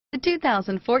The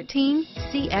 2014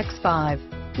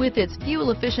 CX-5. With its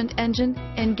fuel-efficient engine,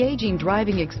 engaging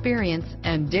driving experience,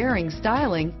 and daring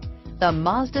styling, the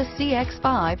Mazda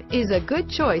CX-5 is a good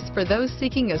choice for those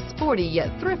seeking a sporty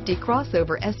yet thrifty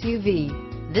crossover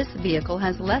SUV. This vehicle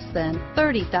has less than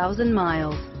 30,000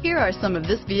 miles. Here are some of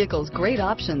this vehicle's great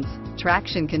options: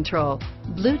 traction control,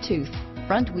 Bluetooth,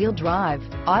 front-wheel drive,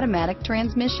 automatic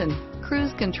transmission,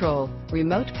 cruise control,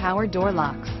 remote power door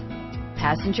locks,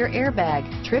 passenger airbag,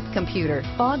 trip computer,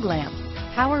 fog lamps,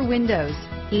 power windows,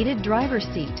 heated driver's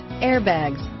seat,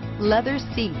 airbags, leather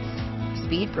seats,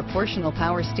 speed proportional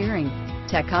power steering,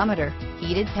 tachometer,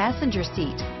 heated passenger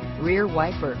seat, rear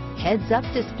wiper, heads-up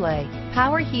display,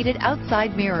 power heated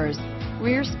outside mirrors,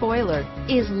 rear spoiler.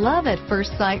 Is love at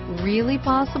first sight really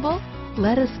possible?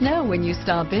 Let us know when you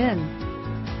stop in.